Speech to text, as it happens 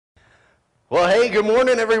Well, hey, good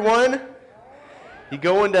morning, everyone. You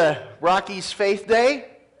going to Rocky's Faith Day?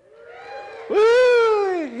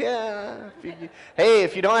 Woo! Yeah. Hey,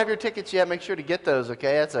 if you don't have your tickets yet, make sure to get those,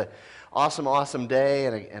 okay? That's an awesome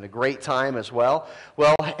day and a great time as well.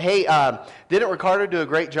 Well, hey, didn't Ricardo do a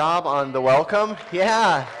great job on the welcome?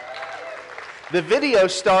 Yeah. The video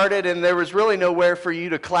started and there was really nowhere for you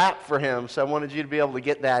to clap for him, so I wanted you to be able to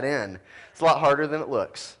get that in. It's a lot harder than it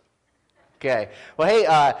looks. Okay. Well,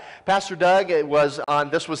 hey, Pastor Doug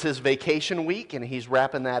this was his vacation week, and he's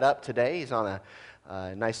wrapping that up today. He's on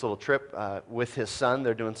a nice little trip with his son.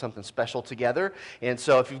 They're doing something special together. And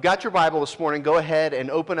so if you've got your Bible this morning, go ahead and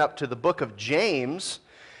open up to the book of James.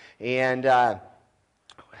 And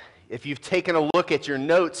if you've taken a look at your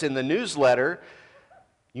notes in the newsletter,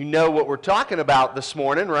 you know what we're talking about this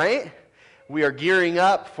morning, right? We are gearing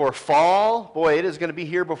up for fall. Boy, it is going to be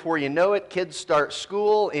here before you know it. Kids start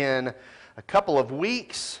school in a couple of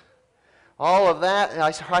weeks. All of that.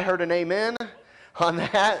 I heard an amen on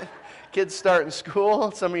that. Kids starting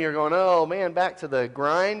school. Some of you are going, oh man, back to the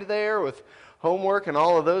grind there with homework and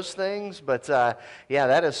all of those things. But yeah,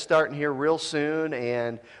 that is starting here real soon,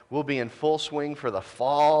 and we'll be in full swing for the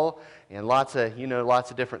fall. And lots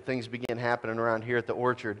of different things begin happening around here at the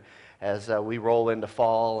Orchard as we roll into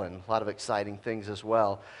fall, and a lot of exciting things as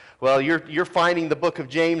well. Well, you're finding the book of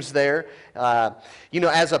James there.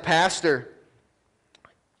 As a pastor,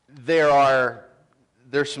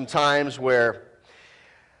 there's some times where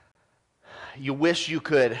you wish you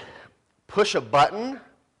could push a button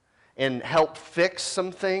and help fix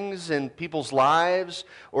some things in people's lives,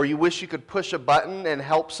 or you wish you could push a button and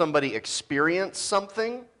help somebody experience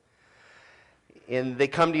something. And they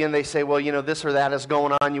come to you and they say, well, this or that is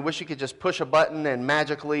going on. You wish you could just push a button and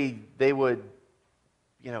magically they would,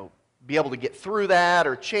 be able to get through that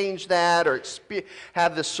or change that or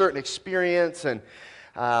have this certain experience. And,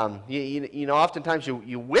 oftentimes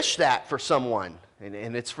you wish that for someone.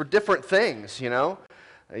 And it's for different things, You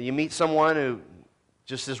meet someone who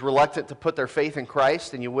just is reluctant to put their faith in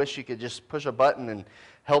Christ, and you wish you could just push a button and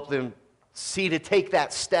help them to take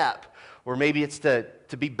that step. Or maybe it's to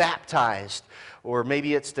be baptized, or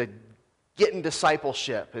maybe it's to get in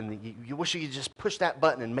discipleship, and you wish you could just push that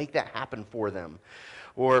button and make that happen for them.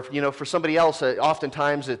 Or, for somebody else,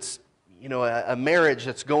 oftentimes it's, a marriage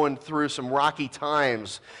that's going through some rocky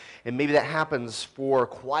times, and maybe that happens for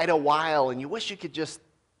quite a while, and you wish you could just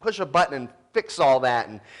push a button and fix all that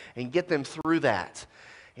and get them through that.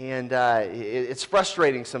 And it's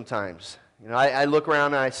frustrating sometimes. I look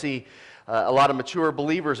around and I see a lot of mature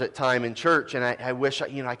believers at time in church, and I wish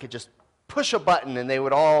I could just push a button and they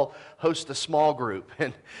would all host a small group.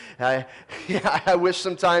 And I wish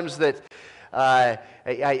sometimes that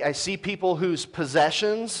I see people whose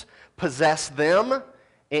possessions possess them,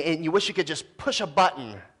 and you wish you could just push a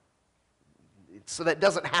button so that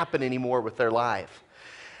doesn't happen anymore with their life.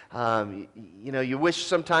 You wish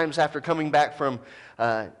sometimes after coming back from,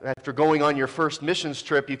 after going on your first missions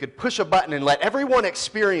trip, you could push a button and let everyone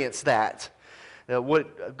experience that,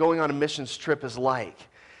 what going on a missions trip is like.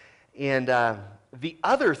 And the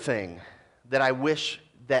other thing that I wish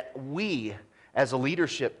that we, as a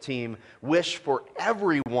leadership team, wish for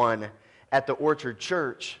everyone at the Orchard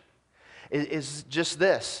Church is just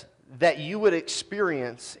this, that you would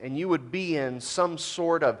experience and you would be in some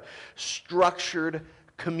sort of structured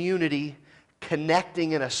community,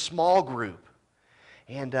 connecting in a small group.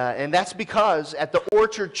 And that's because at the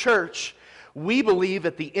Orchard Church, we believe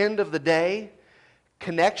at the end of the day,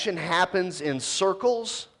 connection happens in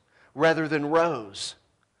circles rather than rows,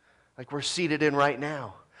 like we're seated in right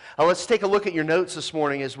now. Let's take a look at your notes this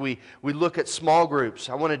morning as we look at small groups.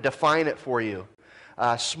 I want to define it for you.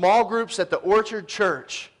 Small groups at the Orchard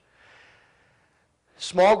Church.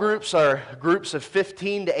 Small groups are groups of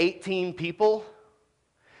 15 to 18 people.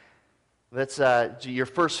 That's your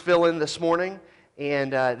first fill-in this morning.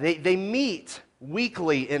 And they meet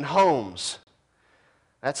weekly in homes.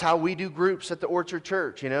 That's how we do groups at the Orchard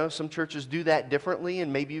Church. Some churches do that differently,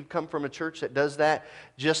 and maybe you've come from a church that does that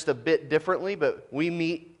just a bit differently, but we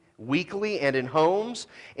meet weekly and in homes,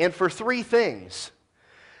 and for three things: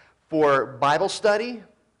 for Bible study,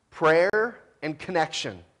 prayer, and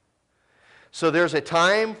connection. So there's a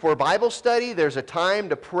time for Bible study, there's a time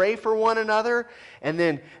to pray for one another, and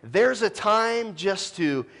then there's a time just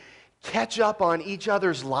to catch up on each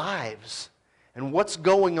other's lives and what's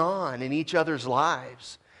going on in each other's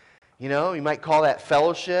lives. You might call that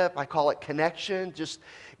fellowship, I call it connection, just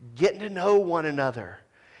getting to know one another.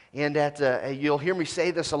 And you'll hear me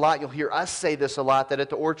say this a lot, you'll hear us say this a lot, that at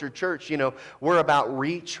the Orchard Church, we're about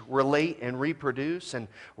reach, relate, and reproduce. And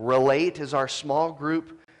relate is our small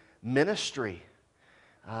group ministry.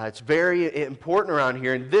 It's very important around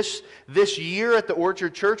here. And this year at the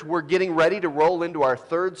Orchard Church, we're getting ready to roll into our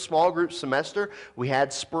third small group semester. We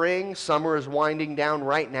had spring. Summer is winding down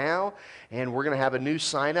right now. And we're going to have a new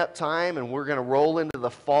sign-up time. And we're going to roll into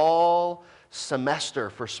the fall semester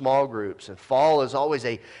for small groups. And fall is always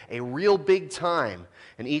a real big time.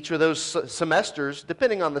 And each of those semesters,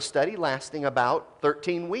 depending on the study, lasting about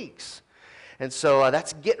 13 weeks. And so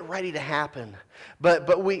that's getting ready to happen.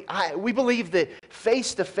 But we believe that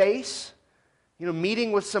face-to-face,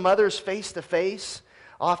 meeting with some others face-to-face,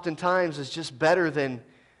 oftentimes is just better than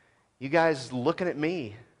you guys looking at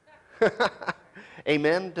me.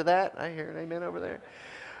 Amen to that? I hear an amen over there.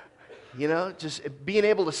 Just being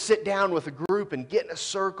able to sit down with a group and get in a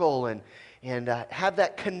circle and have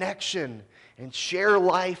that connection and share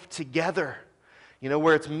life together,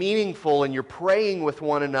 where it's meaningful and you're praying with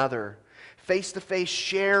one another. Face-to-face,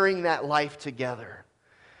 sharing that life together.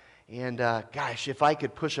 And gosh, if I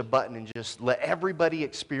could push a button and just let everybody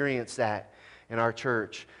experience that in our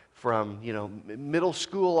church from, middle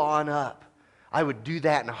school on up, I would do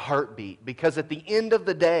that in a heartbeat. Because at the end of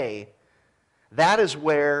the day, that is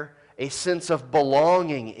where a sense of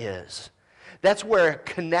belonging is. That's where a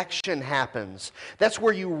connection happens. That's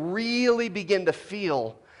where you really begin to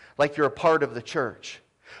feel like you're a part of the church.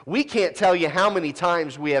 We can't tell you how many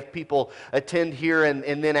times we have people attend here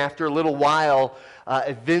and then after a little while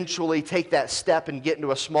eventually take that step and get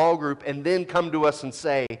into a small group and then come to us and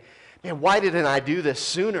say, man, why didn't I do this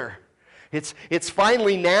sooner? It's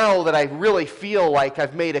finally now that I really feel like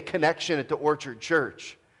I've made a connection at the Orchard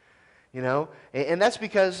Church. And that's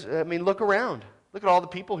because, look around. Look at all the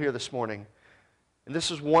people here this morning. And this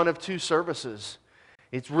is one of two services.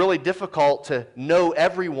 It's really difficult to know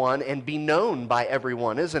everyone and be known by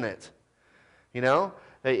everyone, isn't it?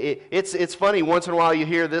 It's funny, once in a while you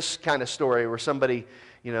hear this kind of story where somebody,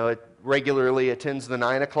 regularly attends the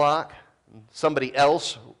 9 o'clock. Somebody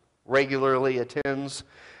else regularly attends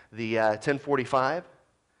the 10:45.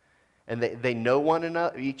 And they know one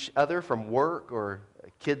another, each other from work or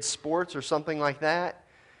kids' sports or something like that.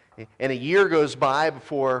 And a year goes by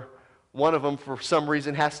before one of them, for some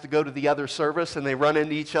reason, has to go to the other service, and they run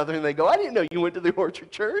into each other, and they go, I didn't know you went to the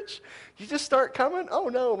Orchard Church. You just start coming? Oh,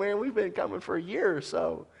 no, man, we've been coming for a year or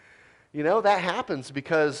so. That happens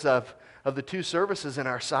because of the two services in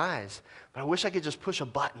our size. But I wish I could just push a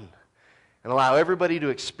button and allow everybody to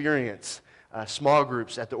experience small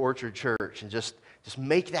groups at the Orchard Church and just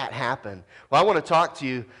make that happen. Well, I want to talk to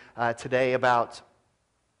you today about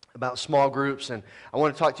small groups, and I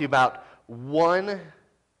want to talk to you about one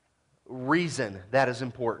reason that is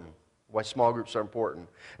important, why small groups are important.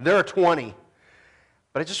 There are 20,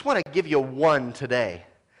 but I just want to give you one today.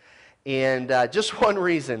 And just one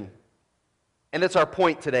reason. And it's our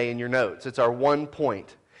point today in your notes. It's our one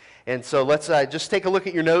point. And so let's just take a look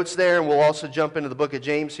at your notes there, and we'll also jump into the book of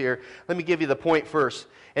James here. Let me give you the point first,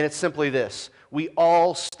 and it's simply this. We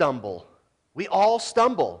all stumble. We all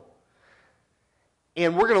stumble.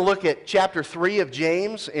 And we're going to look at chapter 3 of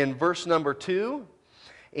James in verse number 2.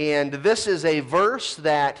 And this is a verse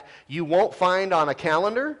that you won't find on a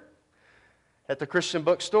calendar at the Christian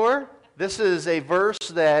bookstore. This is a verse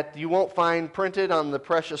that you won't find printed on the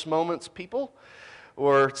Precious Moments people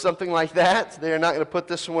or something like that. They're not going to put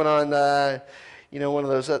this one on, one of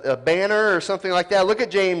those, a banner or something like that. Look at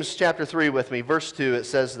James chapter 3 with me. Verse 2, it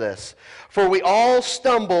says this. For we all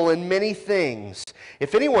stumble in many things.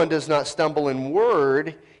 If anyone does not stumble in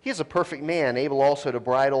word, he is a perfect man, able also to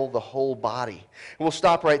bridle the whole body. And we'll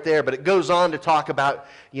stop right there, but it goes on to talk about,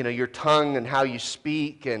 your tongue and how you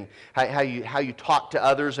speak and how you talk to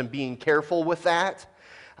others and being careful with that.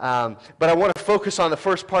 But I want to focus on the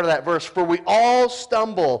first part of that verse. For we all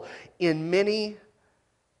stumble in many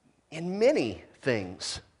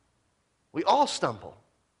things. We all stumble.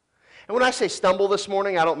 And when I say stumble this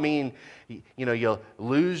morning, I don't mean, you'll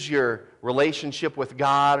lose your relationship with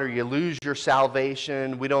God or you lose your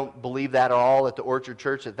salvation. We don't believe that at all at the Orchard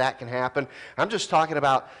Church, that can happen. I'm just talking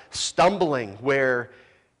about stumbling where,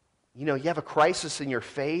 you have a crisis in your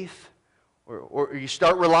faith or you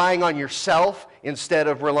start relying on yourself instead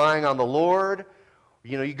of relying on the Lord.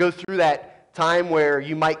 You go through that time where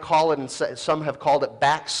you might call it, and some have called it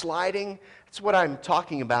backsliding. That's what I'm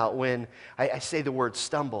talking about when I say the word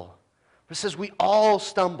stumble. It says we all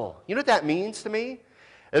stumble. You know what that means to me?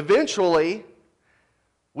 Eventually,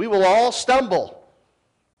 we will all stumble.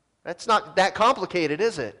 That's not that complicated,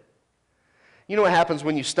 is it? You know what happens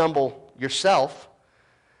when you stumble yourself?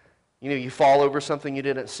 You fall over something you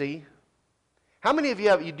didn't see. How many of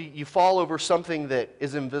you fall over something that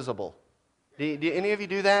is invisible? Do any of you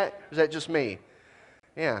do that? Or is that just me?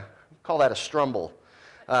 Yeah, call that a strumble.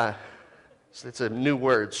 It's a new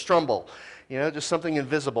word, strumble. Just something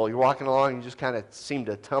invisible. You're walking along, and you just kind of seem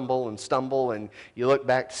to tumble and stumble, and you look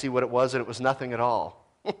back to see what it was, and it was nothing at all.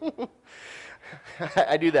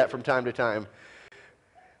 I do that from time to time.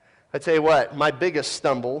 I tell you what, my biggest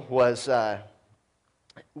stumble was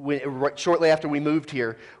shortly after we moved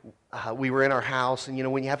here. We were in our house,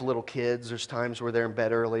 and when you have little kids, there's times where they're in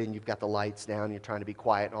bed early, and you've got the lights down, you're trying to be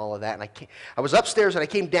quiet and all of that. And I was upstairs, and I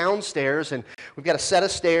came downstairs, and we've got a set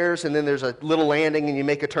of stairs, and then there's a little landing, and you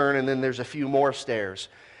make a turn, and then there's a few more stairs.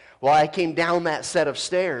 Well, I came down that set of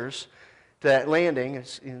stairs to that landing.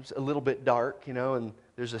 It's a little bit dark, and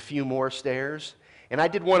there's a few more stairs. And I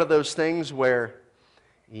did one of those things where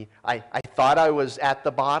I thought I was at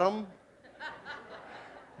the bottom,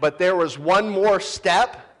 but there was one more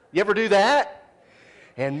step. You ever do that?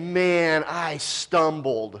 And man, I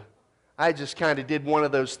stumbled. I just kind of did one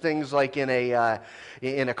of those things like in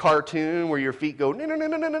a cartoon where your feet go, and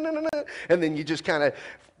then you just kind of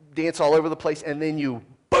dance all over the place, and then you,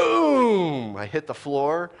 boom, I hit the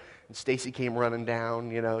floor, and Stacy came running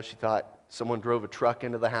down. She thought someone drove a truck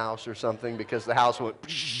into the house or something because the house went,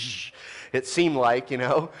 it seemed like,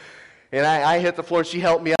 And I hit the floor, and she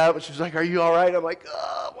helped me up, and she was like, "Are you all right?" I'm like,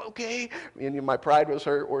 "Oh, okay." And my pride was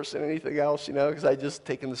hurt worse than anything else, because I just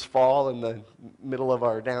taken this fall in the middle of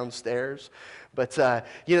our downstairs. But,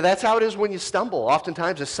 that's how it is when you stumble.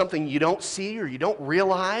 Oftentimes it's something you don't see or you don't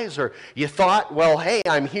realize, or you thought, well, hey,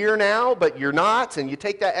 I'm here now, but you're not, and you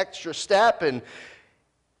take that extra step, and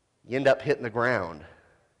you end up hitting the ground.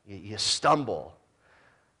 You stumble.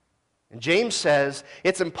 And James says,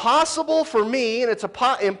 it's impossible for me and it's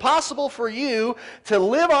impossible for you to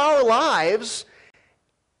live our lives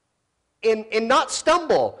and not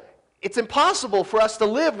stumble. It's impossible for us to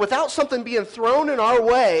live without something being thrown in our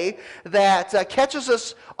way that catches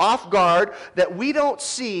us off guard, that we don't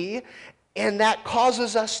see, and that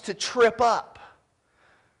causes us to trip up.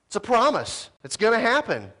 It's a promise. It's going to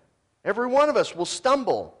happen. Every one of us will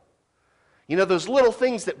stumble. Those little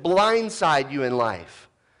things that blindside you in life.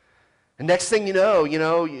 And next thing you know,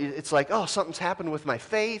 it's like, oh, something's happened with my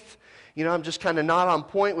faith. I'm just kind of not on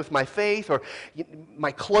point with my faith, or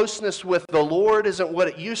my closeness with the Lord isn't what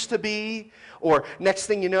it used to be. Or next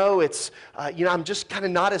thing you know, it's, I'm just kind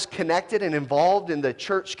of not as connected and involved in the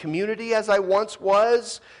church community as I once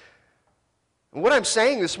was. And what I'm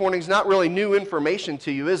saying this morning is not really new information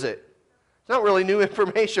to you, is it? It's not really new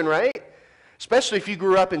information, right? Especially if you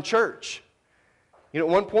grew up in church. At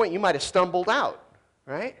one point you might have stumbled out,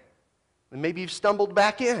 right? And maybe you've stumbled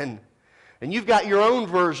back in. And you've got your own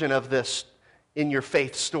version of this in your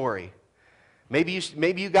faith story. Maybe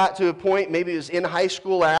you got to a point, maybe it was in high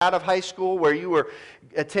school or out of high school, where you were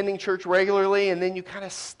attending church regularly, and then you kind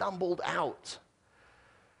of stumbled out.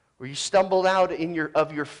 Or you stumbled out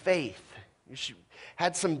of your faith. You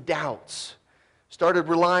had some doubts. Started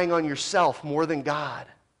relying on yourself more than God.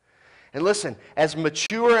 And listen, as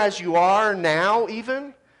mature as you are now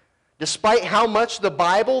even, despite how much the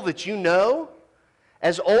Bible that you know,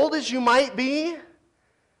 as old as you might be,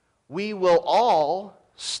 we will all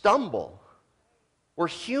stumble. We're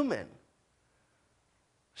human.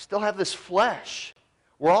 Still have this flesh.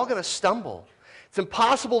 We're all going to stumble. It's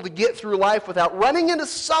impossible to get through life without running into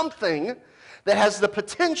something that has the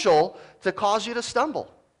potential to cause you to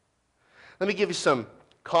stumble. Let me give you some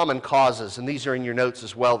common causes, and these are in your notes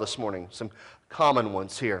as well this morning, some common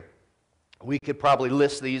ones here. We could probably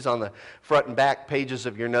list these on the front and back pages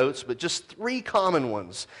of your notes, but just 3 common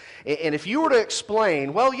ones. And if you were to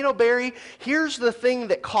explain, well, Barry, here's the thing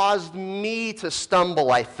that caused me to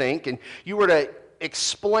stumble, I think, and you were to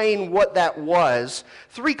explain what that was,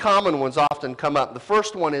 3 common ones often come up. The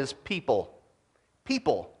first one is people.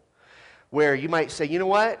 People. Where you might say, you know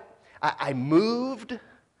what? I moved.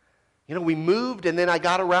 We moved, and then I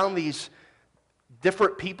got around these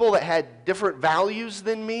different people that had different values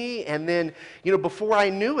than me, and then, before I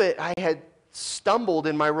knew it, I had stumbled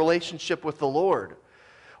in my relationship with the Lord.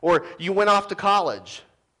 Or you went off to college,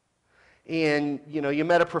 and, you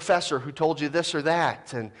met a professor who told you this or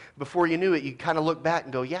that, and before you knew it, you kind of look back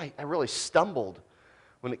and go, yeah, I really stumbled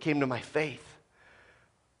when it came to my faith.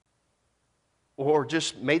 Or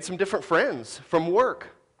just made some different friends from work,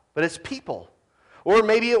 but it's people. Or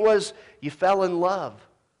maybe it was you fell in love,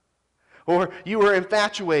 or you were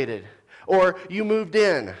infatuated, or you moved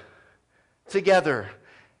in together,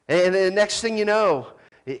 and the next thing you know,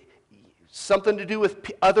 something to do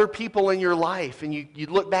with other people in your life, and you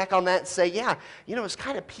look back on that and say, yeah, it's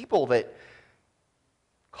kind of people that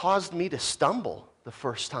caused me to stumble the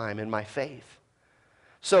first time in my faith.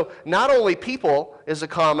 So not only people is a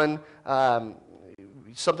common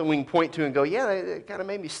something we can point to and go, yeah, it kind of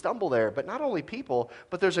made me stumble there. But not only people,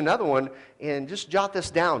 but there's another one, and just jot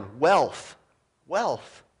this down, wealth.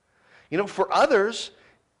 Wealth. You know, for others,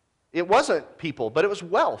 it wasn't people, but it was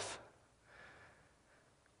wealth.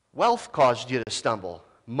 Wealth caused you to stumble.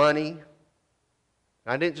 Money.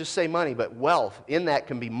 I didn't just say money, but wealth. In that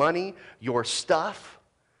can be money, your stuff,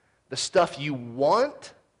 the stuff you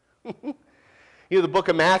want. You know, the book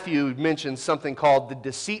of Matthew mentions something called the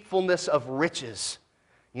deceitfulness of riches.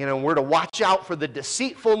 You know, we're to watch out for the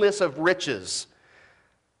deceitfulness of riches.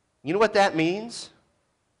 You know what that means?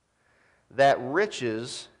 That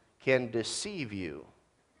riches can deceive you.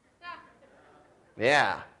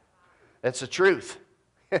 Yeah, that's the truth.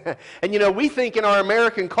 And you know, we think in our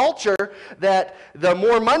American culture that the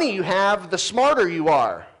more money you have, the smarter you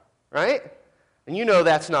are, right? And you know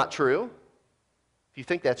that's not true. If you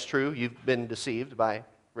think that's true, you've been deceived by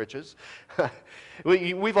riches.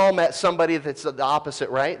 We've all met somebody that's the opposite,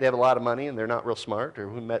 right? They have a lot of money and they're not real smart. Or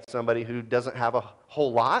we met somebody who doesn't have a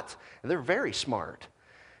whole lot and they're very smart.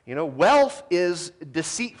 You know, wealth is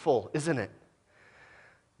deceitful, isn't it?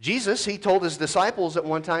 Jesus, he told his disciples at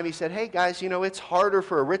one time, he said, hey guys, you know, it's harder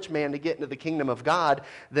for a rich man to get into the kingdom of God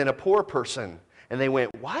than a poor person. And they went,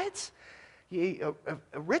 what? A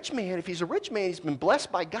rich man, if he's a rich man, he's been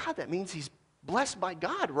blessed by God. That means he's blessed by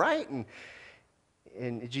God, right?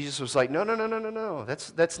 And Jesus was like, no.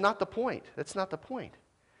 That's not the point. That's not the point.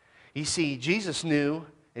 You see, Jesus knew,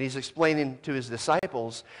 and he's explaining to his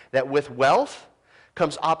disciples, that with wealth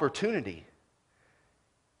comes opportunity.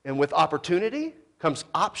 And with opportunity comes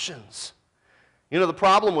options. You know, the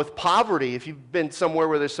problem with poverty, if you've been somewhere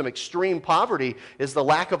where there's some extreme poverty, is the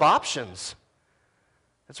lack of options.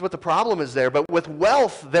 That's what the problem is there. But with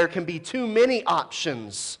wealth, there can be too many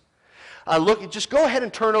options. Just go ahead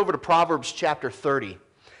and turn over to Proverbs chapter 30.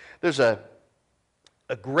 There's a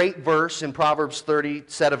great verse in Proverbs 30,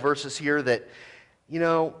 set of verses here that, you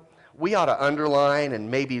know, we ought to underline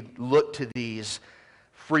and maybe look to these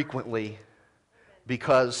frequently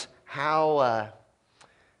because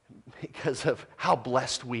of how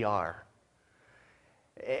blessed we are.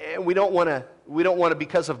 And we don't want to,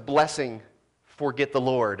 because of blessing, forget the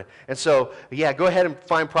Lord. And so, yeah, go ahead and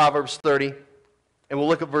find Proverbs 30, and we'll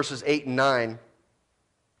look at verses 8 and 9.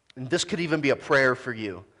 And this could even be a prayer for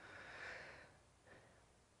you.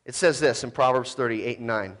 It says this in Proverbs 30, 8 and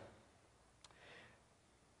 9.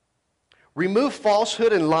 Remove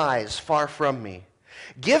falsehood and lies far from me.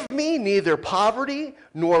 Give me neither poverty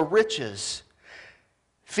nor riches.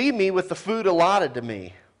 Feed me with the food allotted to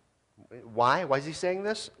me. Why? Why is he saying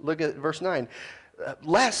this? Look at verse 9.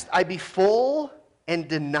 Lest I be full and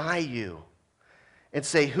deny you and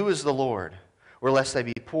say, who is the Lord? Or lest I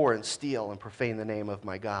be poor and steal and profane the name of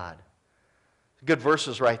my God. Good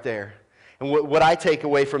verses right there. And what I take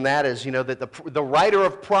away from that is, you know, that the writer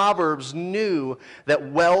of Proverbs knew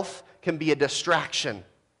that wealth can be a distraction.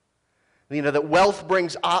 You know, that wealth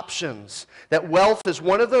brings options. That wealth is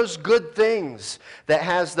one of those good things that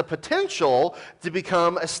has the potential to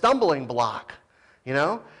become a stumbling block. You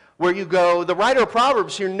know, where you go, the writer of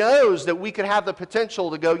Proverbs here knows that we could have the potential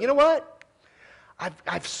to go, you know what?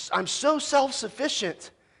 I'm so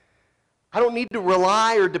self-sufficient. I don't need to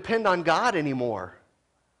rely or depend on God anymore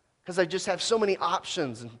because I just have so many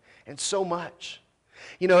options and so much.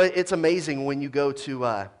 You know, it's amazing when you go to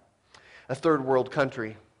a third world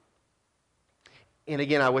country. And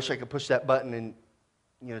again, I wish I could push that button and,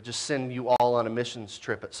 you know, just send you all on a missions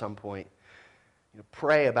trip at some point. You know,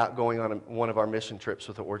 pray about going on one of our mission trips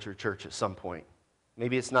with the Orchard Church at some point.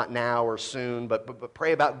 Maybe it's not now or soon, but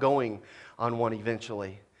pray about going on one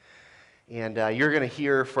eventually. And you're going to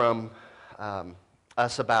hear from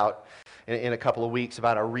us about, in a couple of weeks,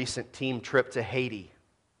 about our recent team trip to Haiti.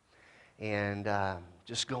 And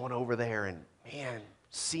just going over there and, man,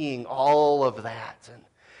 seeing all of that. And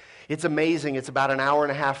it's amazing. It's about an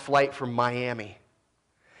hour-and-a-half flight from Miami.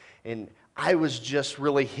 And I was just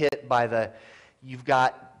really hit by you've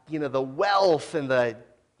got, you know, the wealth and the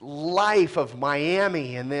life of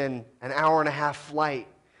Miami, and then an hour-and-a-half flight.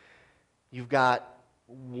 You've got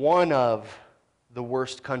one of the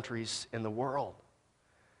worst countries in the world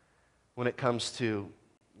when it comes to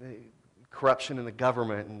corruption in the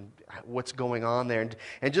government and what's going on there.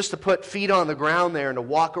 And just to put feet on the ground there and to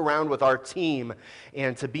walk around with our team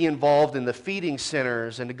and to be involved in the feeding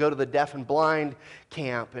centers and to go to the deaf and blind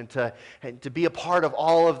camp and to be a part of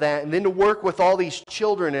all of that, and then to work with all these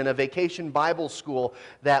children in a vacation Bible school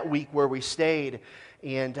that week where we stayed.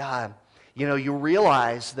 And, you know, you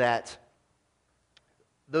realize that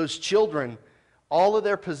those children, all of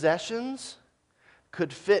their possessions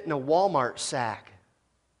could fit in a Walmart sack.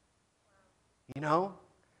 You know?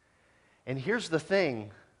 And here's the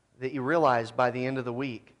thing that you realize by the end of the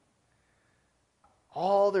week.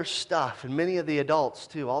 All their stuff, and many of the adults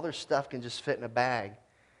too, all their stuff can just fit in a bag.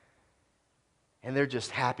 And they're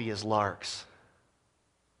just happy as larks.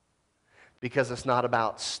 Because it's not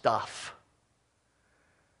about stuff.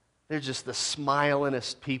 They're just the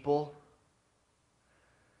smilingest people.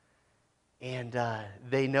 And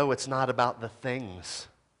they know it's not about the things.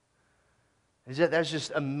 That's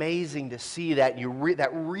just amazing to see that. That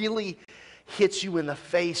really hits you in the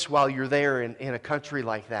face while you're there in a country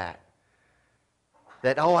like that.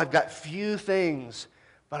 That, oh, I've got few things,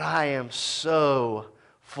 but I am so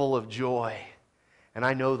full of joy. And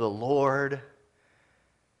I know the Lord.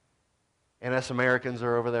 And us Americans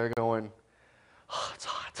are over there going, oh, it's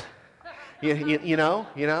hot. You know?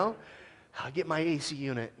 I'll get my AC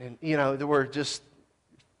unit. And, we're just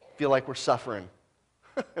feel like we're suffering.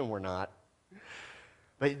 And we're not.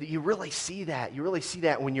 But you really see that. You really see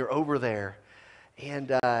that when you're over there. And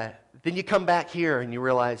then you come back here and you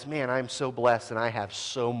realize, man, I'm so blessed and I have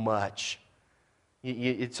so much.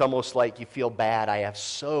 It's almost like you feel bad. I have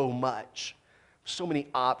so much. So many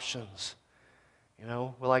options.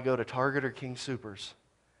 Will I go to Target or King Soopers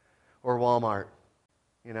or Walmart?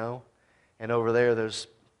 And over there, those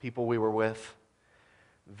people we were with,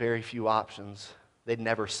 very few options. They'd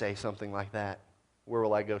never say something like that. Where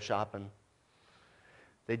will I go shopping?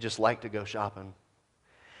 They just like to go shopping.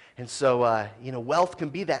 And so, wealth can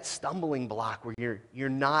be that stumbling block where you're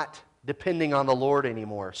not depending on the Lord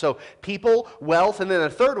anymore. So people, wealth, and then a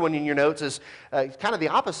third one in your notes is kind of the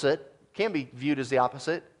opposite, can be viewed as the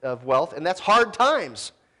opposite of wealth, and that's hard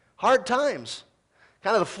times. Hard times.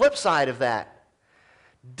 Kind of the flip side of that.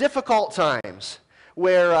 Difficult times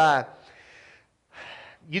where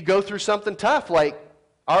you go through something tough, like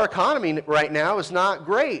our economy right now is not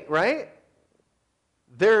great, right?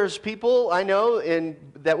 There's people I know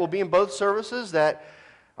that will be in both services that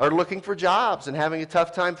are looking for jobs and having a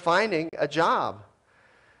tough time finding a job.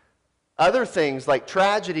 Other things like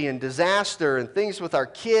tragedy and disaster and things with our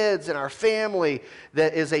kids and our family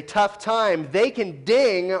that is a tough time, they can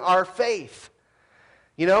ding our faith.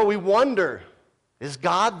 We wonder, is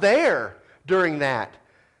God there during that?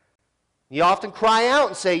 You often cry out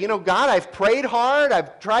and say, God, I've prayed hard,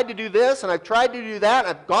 I've tried to do this, and I've tried to do that,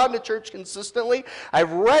 I've gone to church consistently,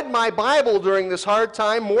 I've read my Bible during this hard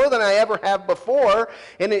time more than I ever have before,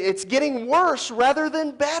 and it's getting worse rather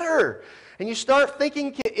than better. And you start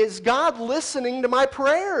thinking, is God listening to my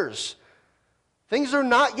prayers? Things are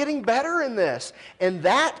not getting better in this. And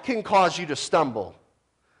that can cause you to stumble.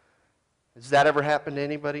 Has that ever happened to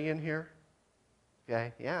anybody in here?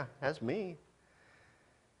 Okay, yeah, that's me.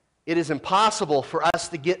 It is impossible for us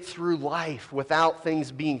to get through life without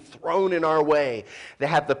things being thrown in our way that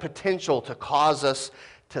have the potential to cause us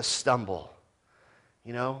to stumble.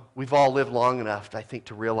 We've all lived long enough, I think,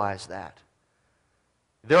 to realize that.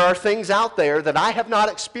 There are things out there that I have not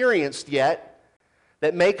experienced yet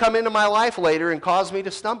that may come into my life later and cause me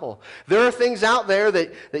to stumble. There are things out there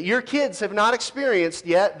that your kids have not experienced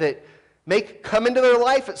yet that may come into their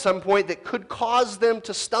life at some point that could cause them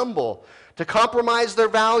to stumble, to compromise their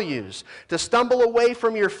values, to stumble away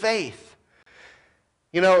from your faith.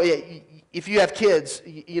 If you have kids,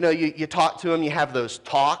 you talk to them, you have those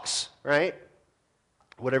talks, right?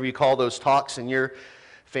 Whatever you call those talks in your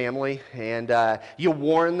family, and you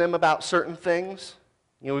warn them about certain things.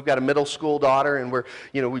 We've got a middle school daughter, and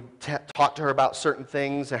we talk to her about certain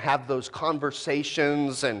things and have those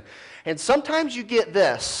conversations, and sometimes you get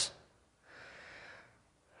this,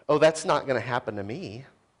 oh, that's not going to happen to me,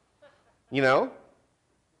 And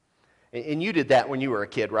you did that when you were a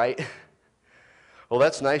kid, right? Well,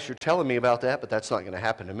 that's nice you're telling me about that, but that's not going to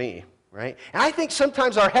happen to me. Right? And I think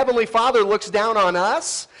sometimes our Heavenly Father looks down on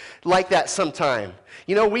us like that sometime.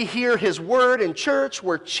 We hear His Word in church,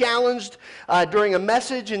 we're challenged during a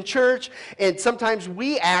message in church, and sometimes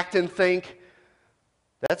we act and think,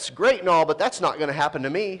 that's great and all, but that's not going to happen to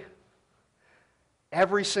me.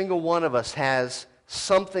 Every single one of us has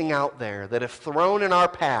something out there that if thrown in our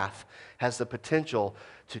path has the potential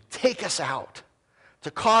to take us out,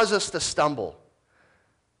 to cause us to stumble.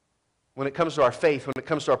 When it comes to our faith, when it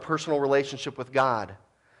comes to our personal relationship with God,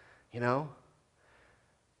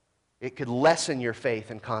 it could lessen your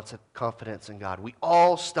faith and confidence in God. We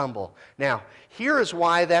all stumble. Now, here is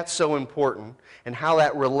why that's so important and how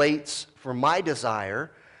that relates for my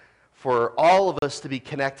desire for all of us to be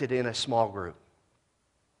connected in a small group.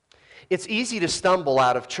 It's easy to stumble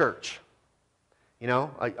out of church.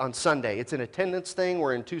 On Sunday, it's an attendance thing.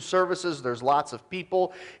 We're in 2 services. There's lots of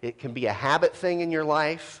people. It can be a habit thing in your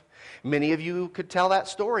life. Many of you could tell that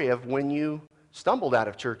story of when you stumbled out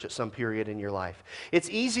of church at some period in your life. It's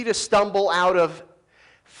easy to stumble out of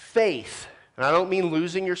faith. And I don't mean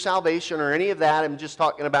losing your salvation or any of that. I'm just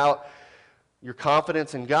talking about your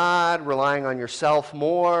confidence in God, relying on yourself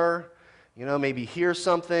more. You know, maybe hear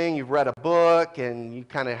something, you've read a book, and you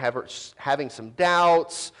kind of having some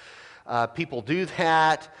doubts. People do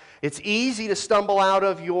that. It's easy to stumble out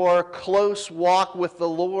of your close walk with the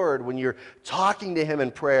Lord when you're talking to Him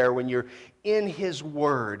in prayer, when you're in His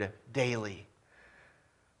Word daily.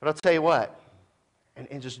 But I'll tell you what,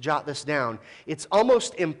 and just jot this down, it's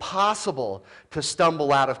almost impossible to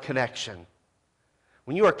stumble out of connection.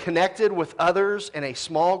 When you are connected with others in a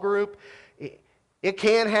small group, it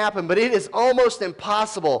can happen, but it is almost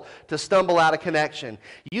impossible to stumble out of connection.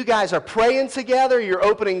 You guys are praying together, you're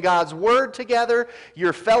opening God's Word together,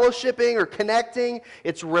 you're fellowshipping or connecting.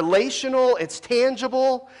 It's relational, it's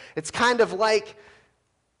tangible, it's kind of like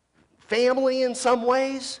family in some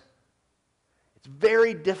ways. It's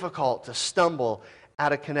very difficult to stumble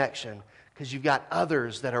out of connection because you've got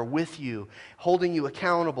others that are with you, holding you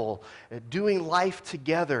accountable, doing life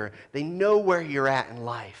together. They know where you're at in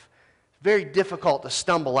life. Very difficult to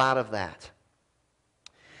stumble out of that.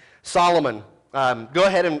 Solomon, go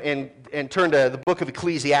ahead and turn to the book of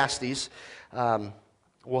Ecclesiastes.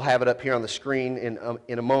 We'll have it up here on the screen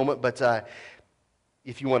in a moment, but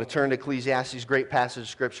if you want to turn to Ecclesiastes, great passage of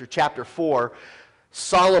Scripture, chapter 4,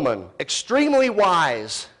 Solomon, extremely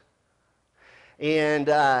wise,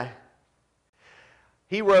 and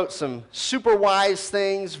he wrote some super wise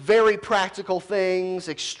things, very practical things,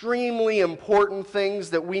 extremely important things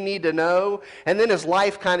that we need to know. And then his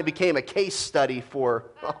life kind of became a case study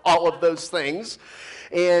for all of those things.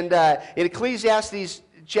 And in Ecclesiastes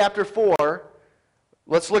chapter 4,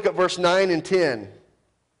 let's look at verse 9 and 10.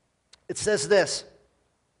 It says this,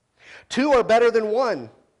 "Two are better than one,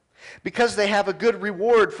 because they have a good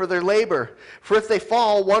reward for their labor. For if they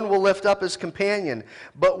fall, one will lift up his companion.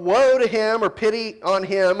 But woe to him, or pity on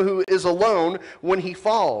him, who is alone when he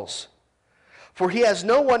falls, for he has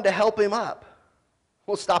no one to help him up."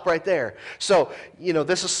 We'll stop right there. So,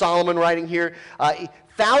 this is Solomon writing here.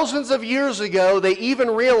 Thousands of years ago, they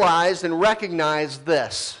even realized and recognized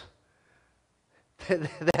this,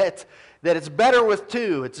 that it's better with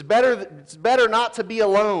two. It's better not to be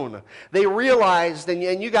alone. They realized,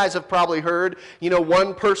 and you guys have probably heard,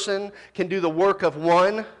 one person can do the work of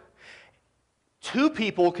one. Two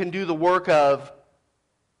people can do the work of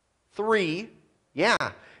three. Yeah,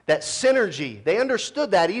 that synergy. They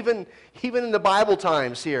understood that even in the Bible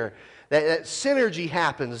times here. That synergy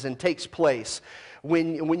happens and takes place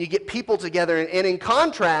when you get people together. And in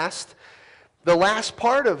contrast, the last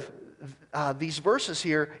part of these verses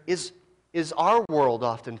here is our world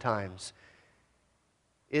oftentimes,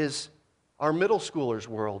 is our middle schoolers'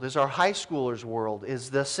 world, is our high schoolers' world, is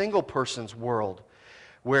the single person's world,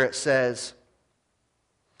 where it says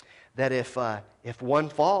that if one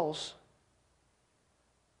falls,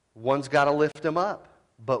 one's got to lift him up,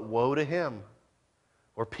 but woe to him,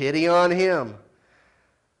 or pity on him,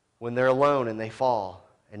 when they're alone and they fall,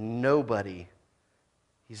 and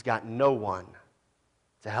he's got no one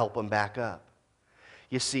to help him back up.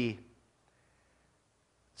 You see,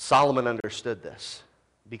 Solomon understood this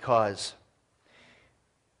because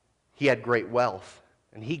he had great wealth,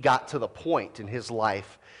 and he got to the point in his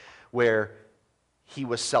life where he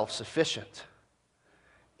was self-sufficient,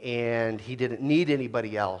 and he didn't need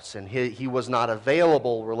anybody else, and he was not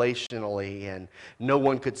available relationally, and no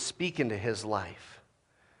one could speak into his life.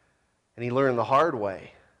 And he learned the hard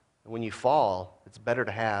way. When you fall, it's better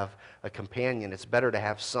to have a companion. It's better to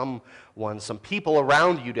have some people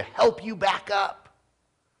around you to help you back up.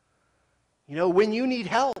 When you need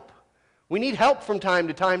help. We need help from time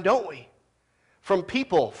to time, don't we? From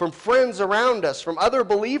people, from friends around us, from other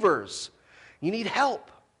believers. You need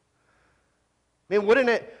help. Man, wouldn't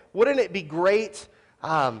it be great,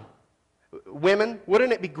 women,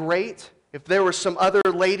 wouldn't it be great if there were some other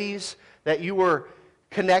ladies that you were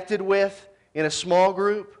connected with in a small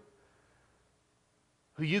group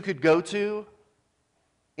who you could go to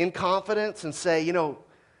in confidence and say,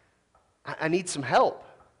 I need some help.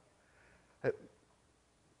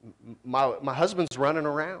 My husband's running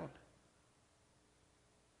around.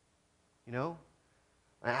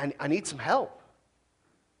 I need some help.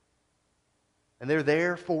 And they're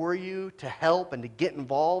there for you to help and to get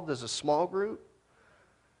involved as a small group.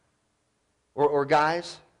 Or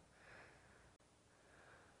guys,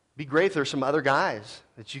 be great if there's some other guys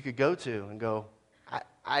that you could go to and go,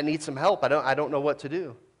 I need some help. I don't know what to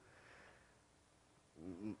do.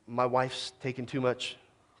 My wife's taking too much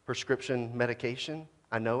prescription medication.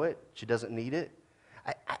 I know it. She doesn't need it.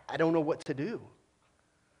 I don't know what to do.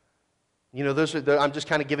 You know, I'm just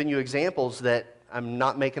kind of giving you examples that I'm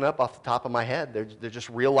not making up off the top of my head. They're just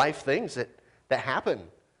real life things that happen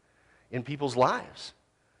in people's lives.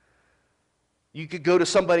 You could go to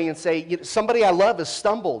somebody and say, somebody I love has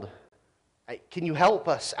stumbled. Can you help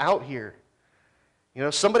us out here? You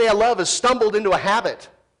know, somebody I love has stumbled into a habit.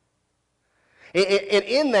 And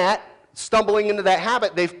in that, stumbling into that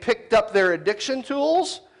habit, they've picked up their addiction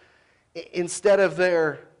tools instead of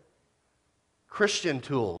their Christian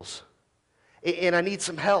tools. And I need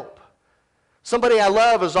some help. Somebody I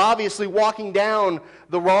love is obviously walking down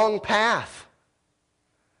the wrong path.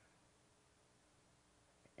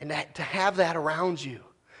 And to have that around you.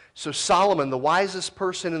 So Solomon, the wisest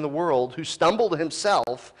person in the world, who stumbled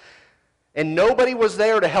himself, and nobody was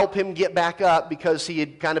there to help him get back up because he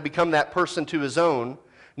had kind of become that person to his own.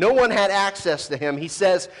 No one had access to him. He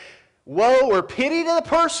says, woe or pity to the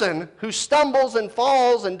person who stumbles and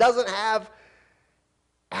falls and doesn't have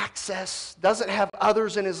access, doesn't have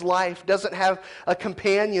others in his life, doesn't have a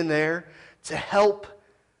companion there to help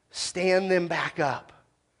stand them back up.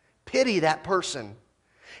 Pity that person.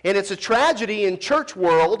 And it's a tragedy in church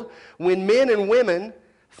world when men and women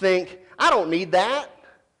think, I don't need that.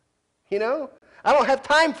 You know, I don't have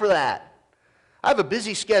time for that. I have a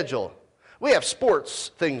busy schedule. We have sports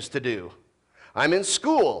things to do. I'm in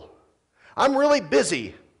school. I'm really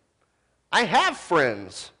busy. I have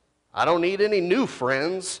friends. I don't need any new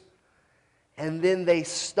friends. And then they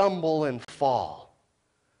stumble and fall.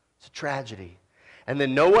 It's a tragedy. And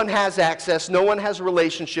then no one has access, no one has a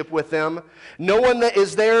relationship with them, no one that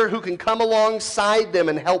is there who can come alongside them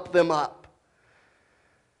and help them up.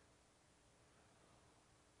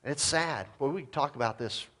 It's sad. Well, we talk about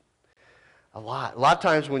this a lot. A lot of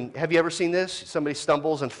times have you ever seen this? Somebody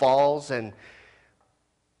stumbles and falls and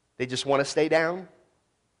they just want to stay down.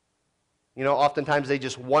 You know, oftentimes they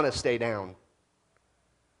just want to stay down.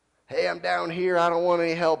 Hey, I'm down here. I don't want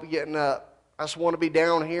any help getting up. I just want to be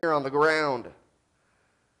down here on the ground.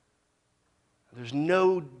 There's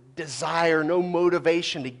no desire, no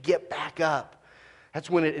motivation to get back up. That's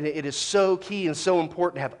when it is so key and so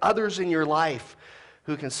important to have others in your life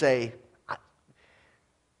who can say,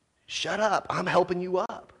 shut up, I'm helping you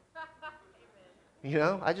up. You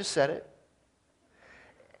know, I just said it.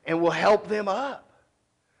 And we'll help them up.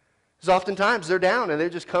 Because oftentimes they're down and they're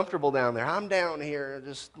just comfortable down there. I'm down here,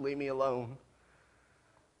 just leave me alone.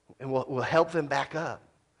 And we'll help them back up.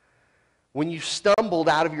 When you stumbled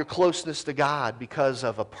out of your closeness to God because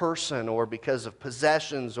of a person or because of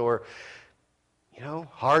possessions or, you know,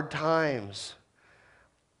 hard times,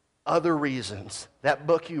 other reasons, that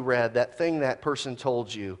book you read, that thing that person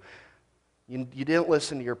told you, you didn't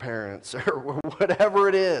listen to your parents or whatever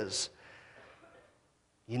it is,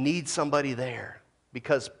 you need somebody there.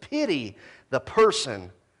 Because pity the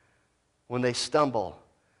person when they stumble.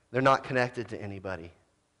 They're not connected to anybody.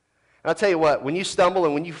 And I'll tell you what, when you stumble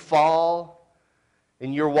and when you fall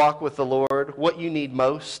in your walk with the Lord, what you need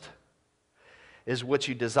most is what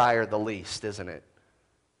you desire the least, isn't it?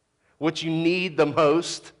 What you need the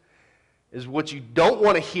most is what you don't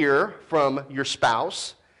want to hear from your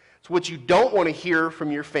spouse. It's what you don't want to hear from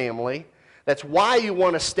your family. That's why you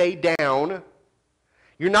want to stay down.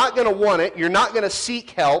 You're not going to want it. You're not going to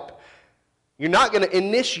seek help. You're not going to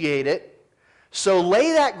initiate it. So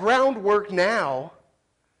lay that groundwork now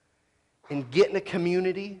and get in a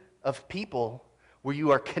community of people where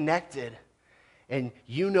you are connected and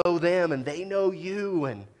you know them and they know you.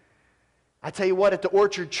 And I tell you what, at the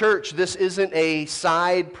Orchard Church, this isn't a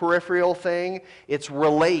side peripheral thing. It's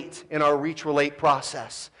relate in our Reach Relate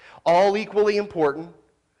process. All equally important.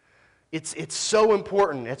 It's so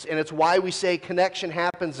important, and it's why we say connection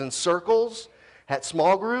happens in circles at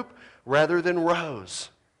small group rather than rows.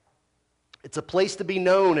 It's a place to be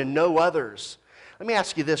known and know others. Let me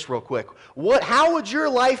ask you this real quick. How would your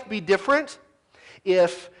life be different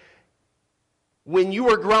if when you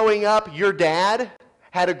were growing up, your dad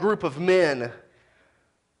had a group of men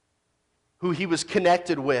who he was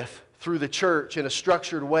connected with through the church in a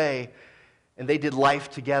structured way, and they did life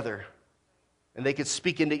together? And they could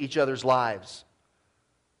speak into each other's lives.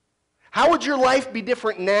 How would your life be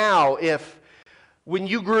different now if, when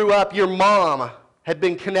you grew up, your mom had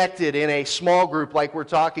been connected in a small group like we're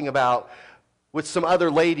talking about with some other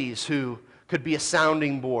ladies who could be a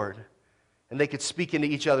sounding board and they could speak into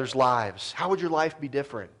each other's lives? How would your life be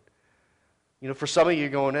different? You know, for some of you, you're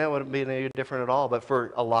going, it wouldn't be any different at all. But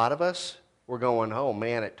for a lot of us, we're going, oh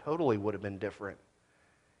man, it totally would have been different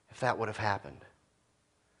if that would have happened.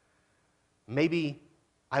 Maybe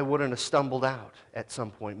I wouldn't have stumbled out at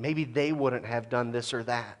some point. Maybe they wouldn't have done this or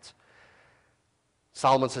that.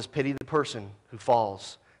 Solomon says, pity the person who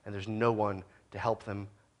falls, and there's no one to help them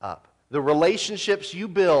up. The relationships you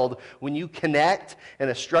build when you connect in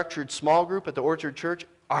a structured small group at the Orchard Church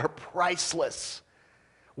are priceless.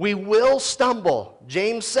 We will stumble.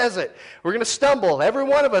 James says it. We're going to stumble, every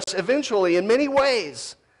one of us, eventually, in many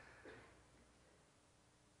ways.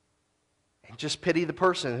 And just pity the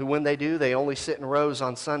person who, when they do, they only sit in rows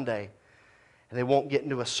on Sunday, and they won't get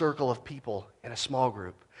into a circle of people in a small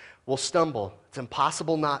group. We'll stumble. It's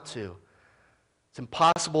impossible not to. It's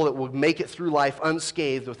impossible that we'll make it through life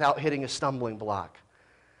unscathed without hitting a stumbling block.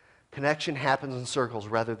 Connection happens in circles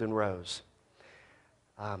rather than rows.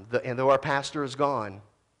 And though our pastor is gone,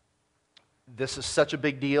 this is such a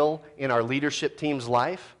big deal in our leadership team's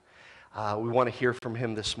life. We want to hear from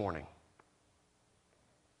him this morning.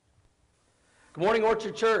 Good morning,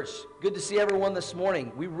 Orchard Church. Good to see everyone this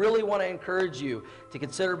morning. We really want to encourage you to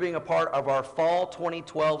consider being a part of our Fall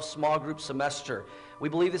 2012 small group semester. We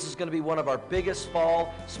believe this is going to be one of our biggest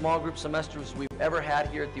fall small group semesters we've ever had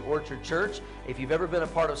here at the Orchard Church. If you've ever been a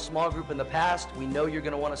part of small group in the past, we know you're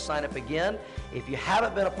going to want to sign up again. If you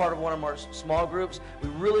haven't been a part of one of our small groups, we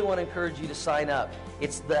really want to encourage you to sign up.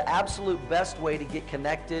 It's the absolute best way to get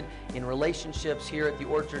connected in relationships here at the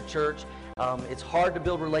Orchard Church. It's hard to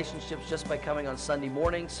build relationships just by coming on Sunday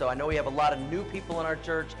morning, so I know we have a lot of new people in our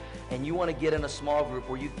church, and you want to get in a small group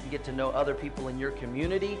where you can get to know other people in your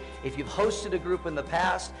community. If you've hosted a group in the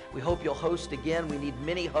past, we hope you'll host again. We need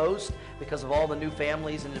many hosts because of all the new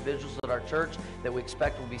families and individuals at our church that we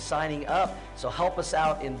expect will be signing up, so help us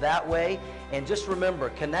out in that way. And just remember,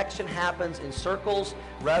 connection happens in circles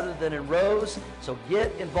rather than in rows, so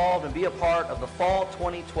get involved and be a part of the Fall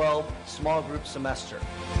 2012 small group semester.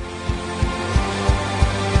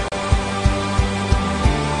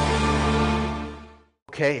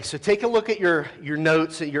 Okay, so take a look at your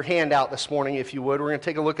notes, your handout this morning, if you would. We're going to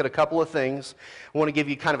take a look at a couple of things. I want to give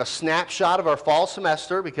you kind of a snapshot of our fall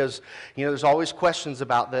semester because, there's always questions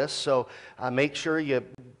about this. So make sure you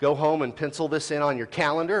go home and pencil this in on your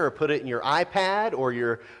calendar or put it in your iPad or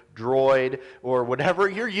your Droid or whatever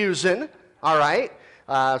you're using, all right?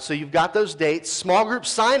 So you've got those dates. Small group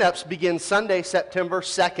sign-ups begin Sunday, September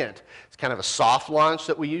 2nd. It's kind of a soft launch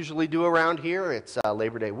that we usually do around here. It's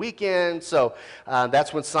Labor Day weekend, so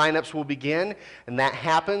that's when sign-ups will begin, and that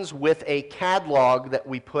happens with a catalog that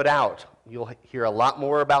we put out. You'll hear a lot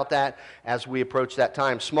more about that as we approach that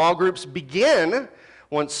time. Small groups begin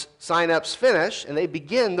once sign-ups finish, and they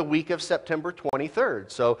begin the week of September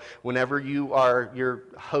 23rd. So whenever your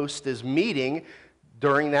host is meeting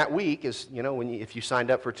during that week, is if you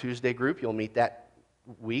signed up for Tuesday group, you'll meet that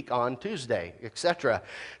week on Tuesday, etc.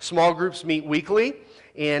 Small groups meet weekly,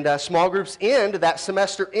 and small groups that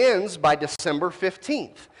semester ends by December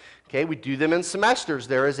 15th. Okay, we do them in semesters.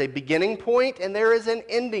 There is a beginning point and there is an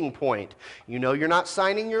ending point. You're not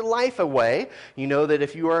signing your life away. You know that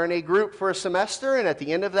if you are in a group for a semester and at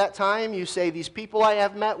the end of that time you say, these people I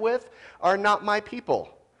have met with are not my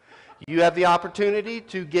people. You have the opportunity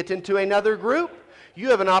to get into another group. You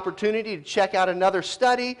have an opportunity to check out another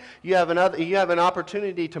study. You have an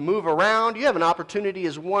opportunity to move around. You have an opportunity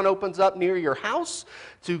as one opens up near your house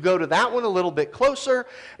to go to that one a little bit closer.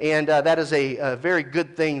 And that is a very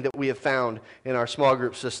good thing that we have found in our small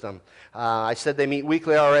group system. I said they meet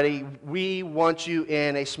weekly already. We want you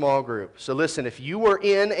in a small group. So listen, if you were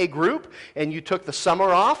in a group and you took the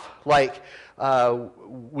summer off like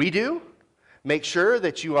we do, make sure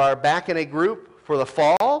that you are back in a group for the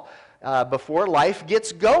fall. Before life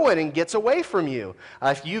gets going and gets away from you.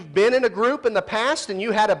 If you've been in a group in the past and you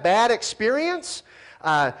had a bad experience,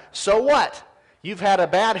 so what? You've had a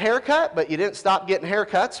bad haircut, but you didn't stop getting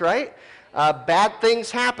haircuts, right? Bad things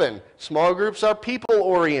happen. Small groups are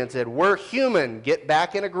people-oriented. We're human. Get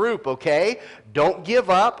back in a group, okay? Don't give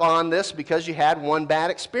up on this because you had one bad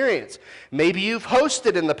experience. Maybe you've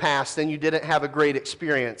hosted in the past and you didn't have a great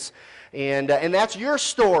experience. And that's your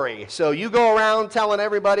story. So you go around telling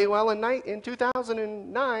everybody, well, in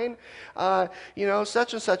 2009,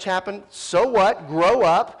 such and such happened. So what? Grow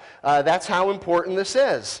up. That's how important this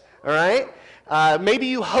is. All right? Maybe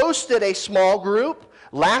you hosted a small group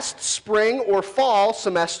last spring or fall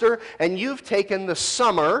semester, and you've taken the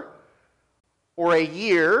summer or a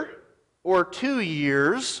year or 2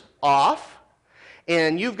 years off.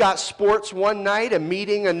 And you've got sports one night, a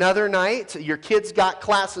meeting another night, your kids got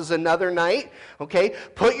classes another night, okay?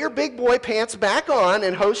 Put your big boy pants back on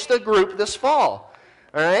and host a group this fall,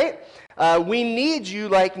 all right? We need you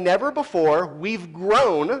like never before. We've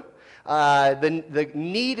grown. The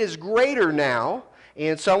need is greater now.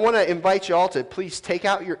 And so I want to invite you all to please take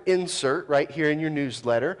out your insert right here in your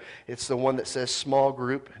newsletter. It's the one that says Small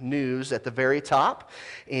Group News at the very top.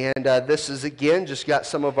 And this is, again, just got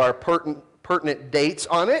some of our pertinent pertinent dates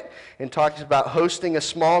on it and talks about hosting a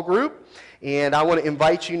small group. And I want to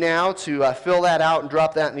invite you now to fill that out and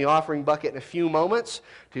drop that in the offering bucket in a few moments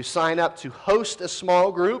to sign up to host a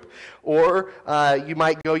small group. Or you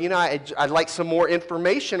might go, I'd like some more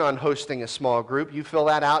information on hosting a small group. You fill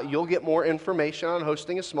that out, you'll get more information on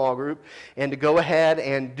hosting a small group. And to go ahead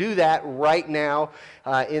and do that right now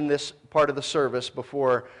in this part of the service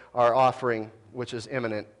before our offering, which is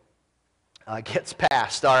imminent, gets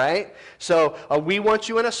passed, all right? So we want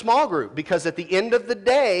you in a small group because at the end of the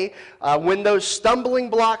day, when those stumbling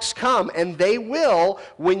blocks come, and they will,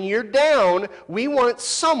 when you're down, we want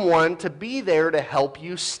someone to be there to help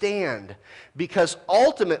you stand. Because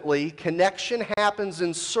ultimately, connection happens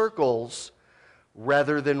in circles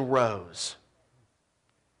rather than rows.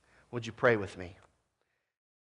 Would you pray with me?